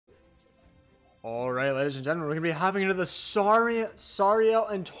Alright, ladies and gentlemen, we're going to be hopping into the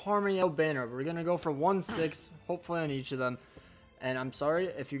Sariel and Tarmiel banner. We're going to go for 1-6, hopefully on each of them. And I'm sorry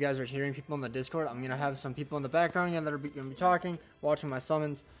if you guys are hearing people in the Discord. I'm going to have some people in the background that are going to be talking, watching my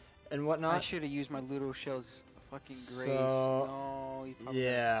summons, and whatnot. I should have used my Ludo Shell's fucking grace. So, No, he probably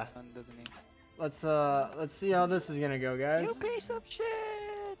yeah. has a son, doesn't he? Let's see how this is going to go, guys. You piece of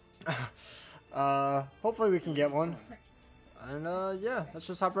shit! Hopefully we can get one. And, yeah, let's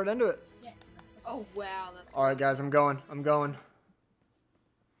just hop right into it. Oh wow, that's. Alright, guys, I'm going.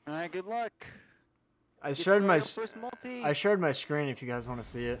 Alright, good luck. I shared my screen if you guys want to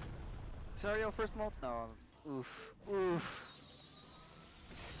see it. Sario first multi. No. Oof. Oof.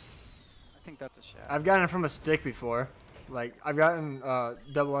 I think that's a shot. I've gotten it from a stick before. Like, I've gotten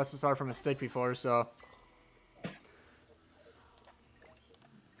double SSR from a stick before, so.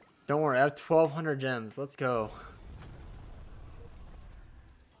 Don't worry, I have 1,200 gems. Let's go.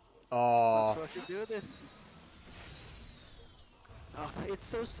 Oh. Let's fucking do this. Oh, it's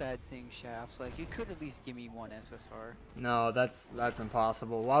so sad seeing shafts. Like, you could at least give me one SSR. No, that's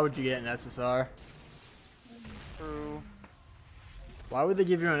impossible. Why would you get an SSR? True. Why would they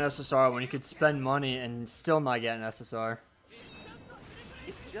give you an SSR when you could spend money and still not get an SSR?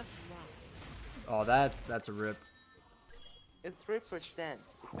 It's just lost. Oh, that's a rip. It's 3%.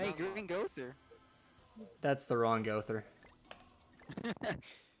 Hey, Green Gother. That's the wrong Gother.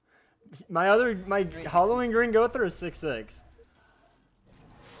 My Halloween Green Gother is 6-6.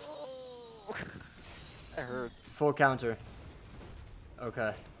 Oh, that hurts. Full counter.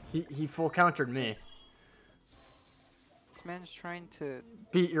 Okay. He full countered me. This man's trying to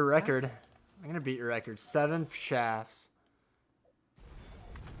Beat your record. I'm gonna beat your record. 7 shafts.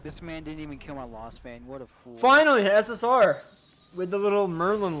 This man didn't even kill my Lost Fan. What a fool. Finally, SSR! With the little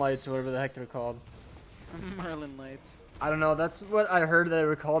Merlin lights or whatever the heck they're called. Merlin lights. I don't know, that's what I heard they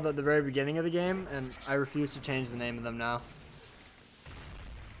were called at the very beginning of the game, and I refuse to change the name of them now.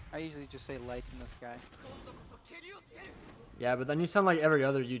 I usually just say lights in the sky. Yeah, but then you sound like every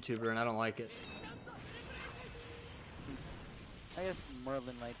other YouTuber, and I don't like it. I guess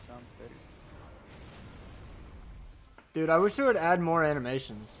Merlin light sounds good. Dude, I wish they would add more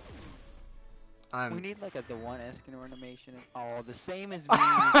animations. We need like the one Escanor animation. Oh, the same as me.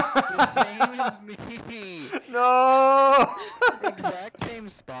 The same as me. No! Exact same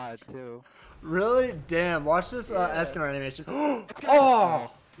spot too. Really? Damn, watch this Yeah. Escanor animation. Oh!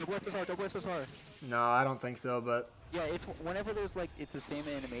 Double SSR. No, I don't think so, but... Yeah, it's whenever there's like, it's the same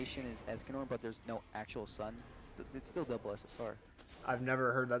animation as Escanor, but there's no actual sun. It's still double SSR. I've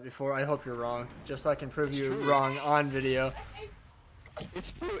never heard that before. I hope you're wrong, just so I can prove It's you true. wrong on video.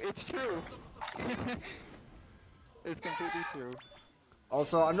 It's true. It's true. It's completely true.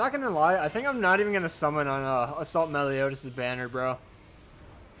 Also, I'm not gonna lie. I think I'm not even gonna summon on Assault Meliodas' banner, bro.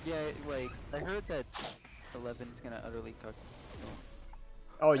 Yeah, like I heard that 11 is gonna utterly cook.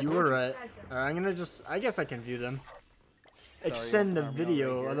 Oh, you were right. Alright, I'm gonna just... I guess I can view them. Extend the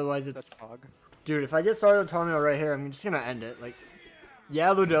video, otherwise it's... Dude, if I get started with Tomio right here, I'm just gonna end it. Like, yeah,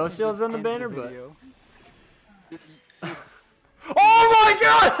 Ludociel's on the banner, but... Oh my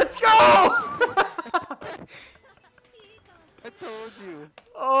god, let's go! I told you.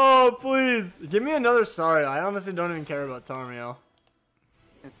 Oh, please. Give me another sorry. I honestly don't even care about Tarmiel.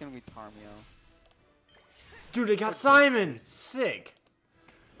 It's gonna be Tarmiel. Dude, I got Simon! Sick.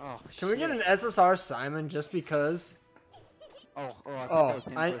 Oh, Can we get an SSR Simon just because?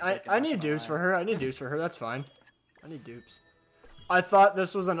 I need dupes for her. I need dupes for her. That's fine. I need dupes. I thought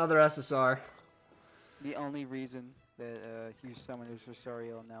this was another SSR. The only reason that you summoned is for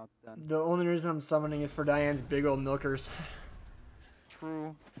Sariel, now it's done. The only reason I'm summoning is for Diane's big old milkers.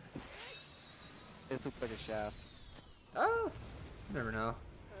 True. This looks like a shaft. Oh, never know.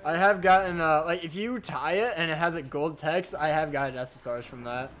 I have gotten, like, if you tie it and it has a gold text, I have gotten SSRs from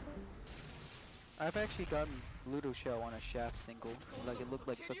that. I've actually gotten Ludo Shell on a shaft single. Like, it looked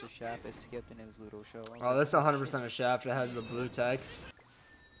like such a shaft, it skipped and it was Ludo Shell. Oh, this is 100% a shaft. It has the blue text.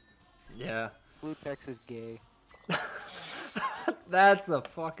 Yeah. Blue text is gay. That's a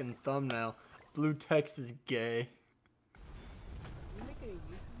fucking thumbnail. Blue text is gay.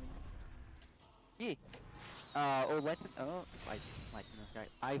 Yeah. I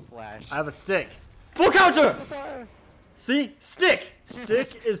flash. I have a stick. Full counter! SSR! See? Stick!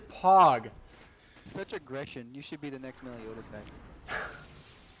 Stick is Pog. Such aggression. You should be the next Meliodas act.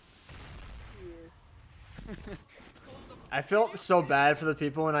 Yes. I felt so bad for the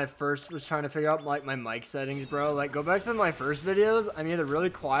people when I first was trying to figure out like my mic settings, bro. Like, go back to my first videos. I'm either really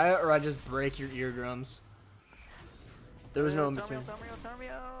quiet or I just break your eardrums. There was no in between.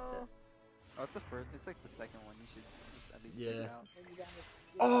 Tarmiel. Oh, it's the first. It's like the second one. You should at least check it out.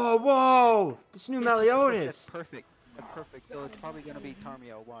 Oh, whoa! This new That's Meliodas. perfect. That's perfect. So it's probably gonna be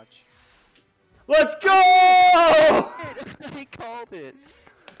Tarmio. Watch. Let's go! I called it.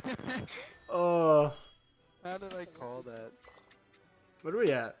 Oh. How did I call that? What are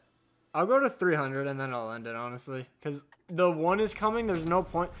we at? I'll go to 300 and then I'll end it, honestly. Because the one is coming, there's no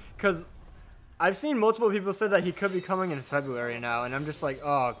point. Because I've seen multiple people say that he could be coming in February now, and I'm just like,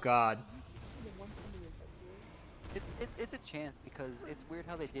 oh, God. It's a chance because it's weird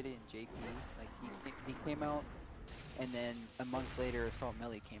how they did it in JP. Like, he came out, and then a month later, Assault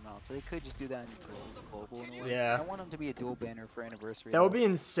Melee came out. So they could just do that in global in a way. Yeah. I want them to be a dual banner for anniversary. That would be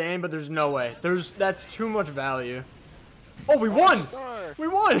insane, but there's no way. That's too much value. Oh, we won! We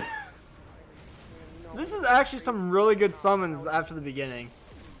won! This is actually some really good summons after the beginning.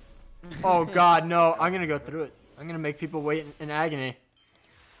 Oh god, no. I'm gonna go through it. I'm gonna make people wait in agony.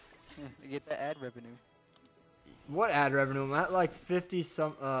 Get the ad revenue. What ad revenue? I'm at like 50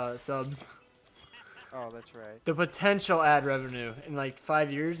 subs. Oh, that's right. The potential ad revenue in like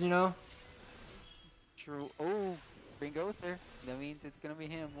 5 years, you know? True. Oh, bring Gother. That means it's gonna be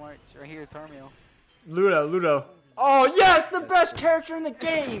him. Watch. Right here, Tarmio. Ludo. Oh, yes! The best character in the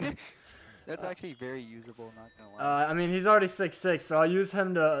game! That's actually very usable, not gonna lie. I mean, he's already 6'6", but I'll use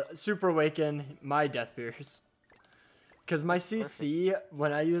him to super awaken my Death Pierce. Because my CC,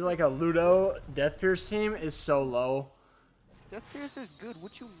 when I use like a Ludo Death Pierce team, is so low. Death Pierce is good.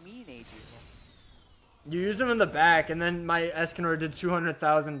 What you mean, AJ? You use him in the back, and then my Escanor did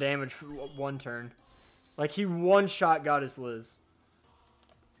 200,000 damage for one turn. Like, he one-shot got his Liz.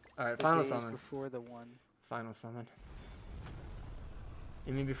 Alright, final summon. Before the one. Final summon.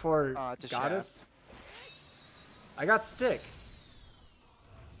 You mean before Goddess? I got Stick.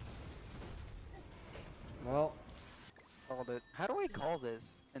 Well. Called it. How do I call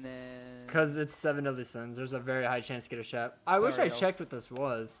this? And then. Because it's 7 Deadly Sins. There's a very high chance to get a shot. I wish I checked what this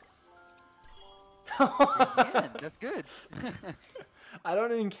was. Man, that's good. I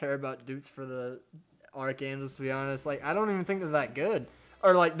don't even care about dupes for the Archangels, to be honest. Like, I don't even think they're that good.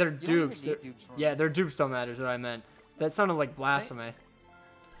 Or, like, they're dupes. Yeah, their dupes don't matter is what I meant. That sounded like blasphemy.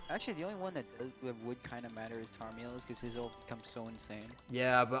 Actually, the only one that would kind of matter is Tarmio's, because his ult becomes so insane.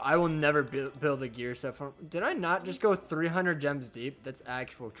 Yeah, but I will never build a gear set for. Did I not just go 300 gems deep? That's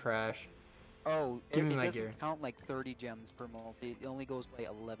actual trash. Oh, give me it my doesn't gear. Count like 30 gems per multi. It only goes by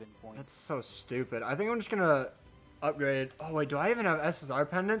 11 points. That's so stupid. I think I'm just gonna upgrade. Oh wait, do I even have SSR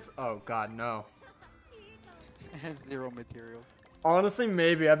pendants? Oh god, no. It has 0 material. Honestly,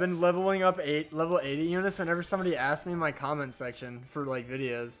 maybe. I've been leveling up level 80 units whenever somebody asks me in my comment section for like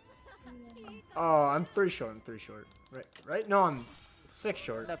videos. Oh, I'm 3 short. I'm 3 short. Right? No, I'm 6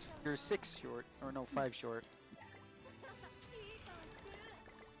 short. You're 6 short, or no, 5 short.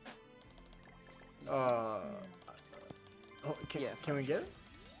 Can we get it?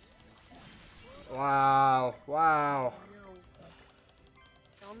 Wow. Wow.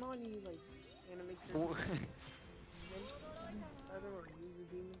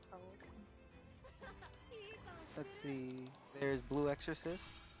 Let's see. There's Blue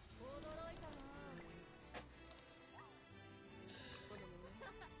Exorcist.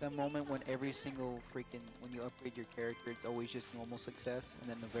 That moment when every single when you upgrade your character, it's always just normal success, and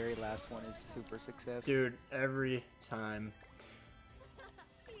then the very last one is super success. Dude, every time.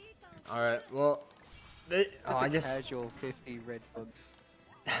 Alright, well, I guess casual 50 red bugs.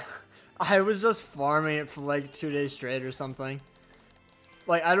 I was just farming it for like 2 days straight or something.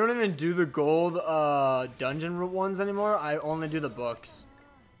 Like, I don't even do the gold dungeon ones anymore. I only do the books.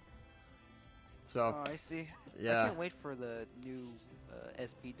 So. Oh, I see. Yeah. I can't wait for the new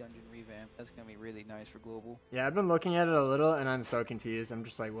SP dungeon revamp. That's gonna be really nice for global. Yeah, I've been looking at it a little, and I'm so confused. I'm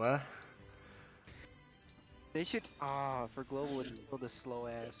just like, what? They should for global it's still the slow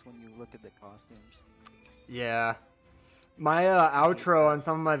ass when you look at the costumes. Yeah. My outro on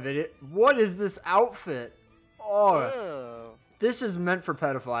some of my videos. What is this outfit? Oh. Ugh. This is meant for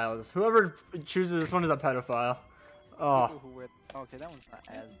pedophiles. Whoever chooses this one is a pedophile. Oh. Okay, that one's not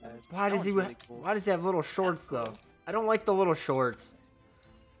as bad. Why does he Why does he have little shorts though? I don't like the little shorts.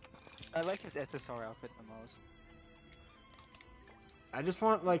 I like his SSR outfit the most. I just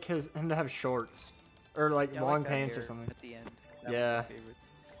want like him to have shorts or like long pants or something. At the end. Yeah.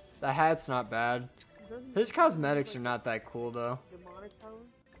 The hat's not bad. His cosmetics are not that cool though.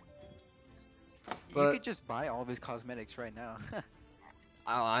 But you could just buy all of his cosmetics right now.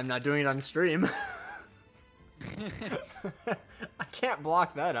 I'm not doing it on stream. I can't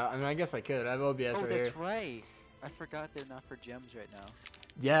block that out. I mean, I guess I could. I have OBS right here. Oh, that's right. I forgot they're not for gems right now.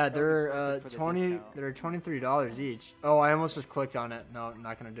 Yeah, they're they're $23 each. Oh, I almost just clicked on it. No, I'm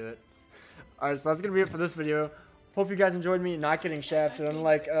not gonna do it. All right, so that's gonna be it for this video. Hope you guys enjoyed me not getting shafted,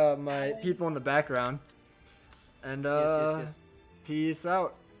 unlike my people in the background. And Yes. peace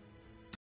out.